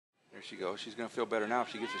There she goes. She's going to feel better now if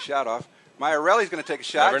she gets a shot off. Maya Relly's going to take a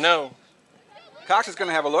shot. Never know. Cox is going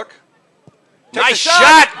to have a look. Nice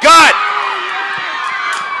shot. Good.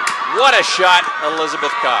 What a shot, Elizabeth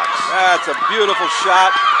Cox. That's a beautiful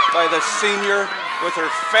shot by the senior with her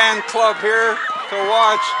fan club here to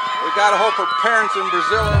watch. We got to hope her parents in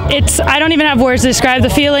Brazil. I don't even have words to describe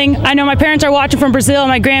the feeling. I know my parents are watching from Brazil,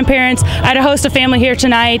 my grandparents. I had to host a family here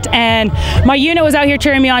tonight, and my unit was out here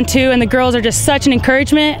cheering me on too, and the girls are just such an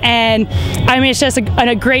encouragement, and I mean, it's just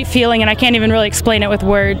a great feeling, and I can't even really explain it with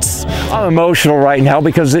words. I'm emotional right now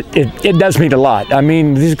because it does mean a lot. I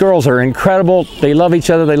mean, these girls are incredible. They love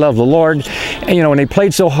each other. They love the Lord. And, you know, and they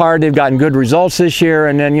played so hard. They've gotten good results this year,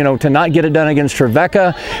 and then, you know, to not get it done against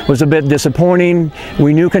Trevecca was a bit disappointing.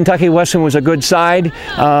 We knew Kentucky Wesleyan was a good side,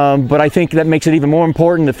 but I think that makes it even more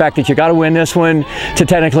important, the fact that you got to win this one to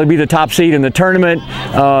technically be the top seed in the tournament.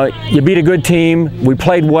 You beat a good team. We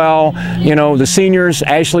played well. You know, the seniors,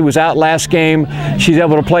 Ashley was out last game. She's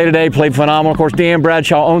able to play today, played phenomenal. Of course, Deanne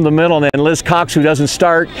Bradshaw owned the middle, and then Liz Cox, who doesn't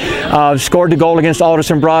start, scored the goal against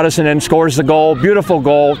Alderson Broadus and then scores the goal. Beautiful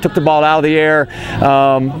goal. Took the ball out of the air.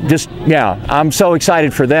 Yeah, I'm so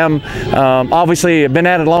excited for them. Obviously, I've been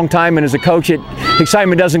at it a long time, and as a coach,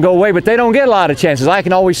 excitement doesn't go away, but they don't get a lot of chances. I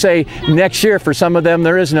can always say next year, for some of them,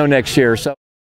 there is no next year. So.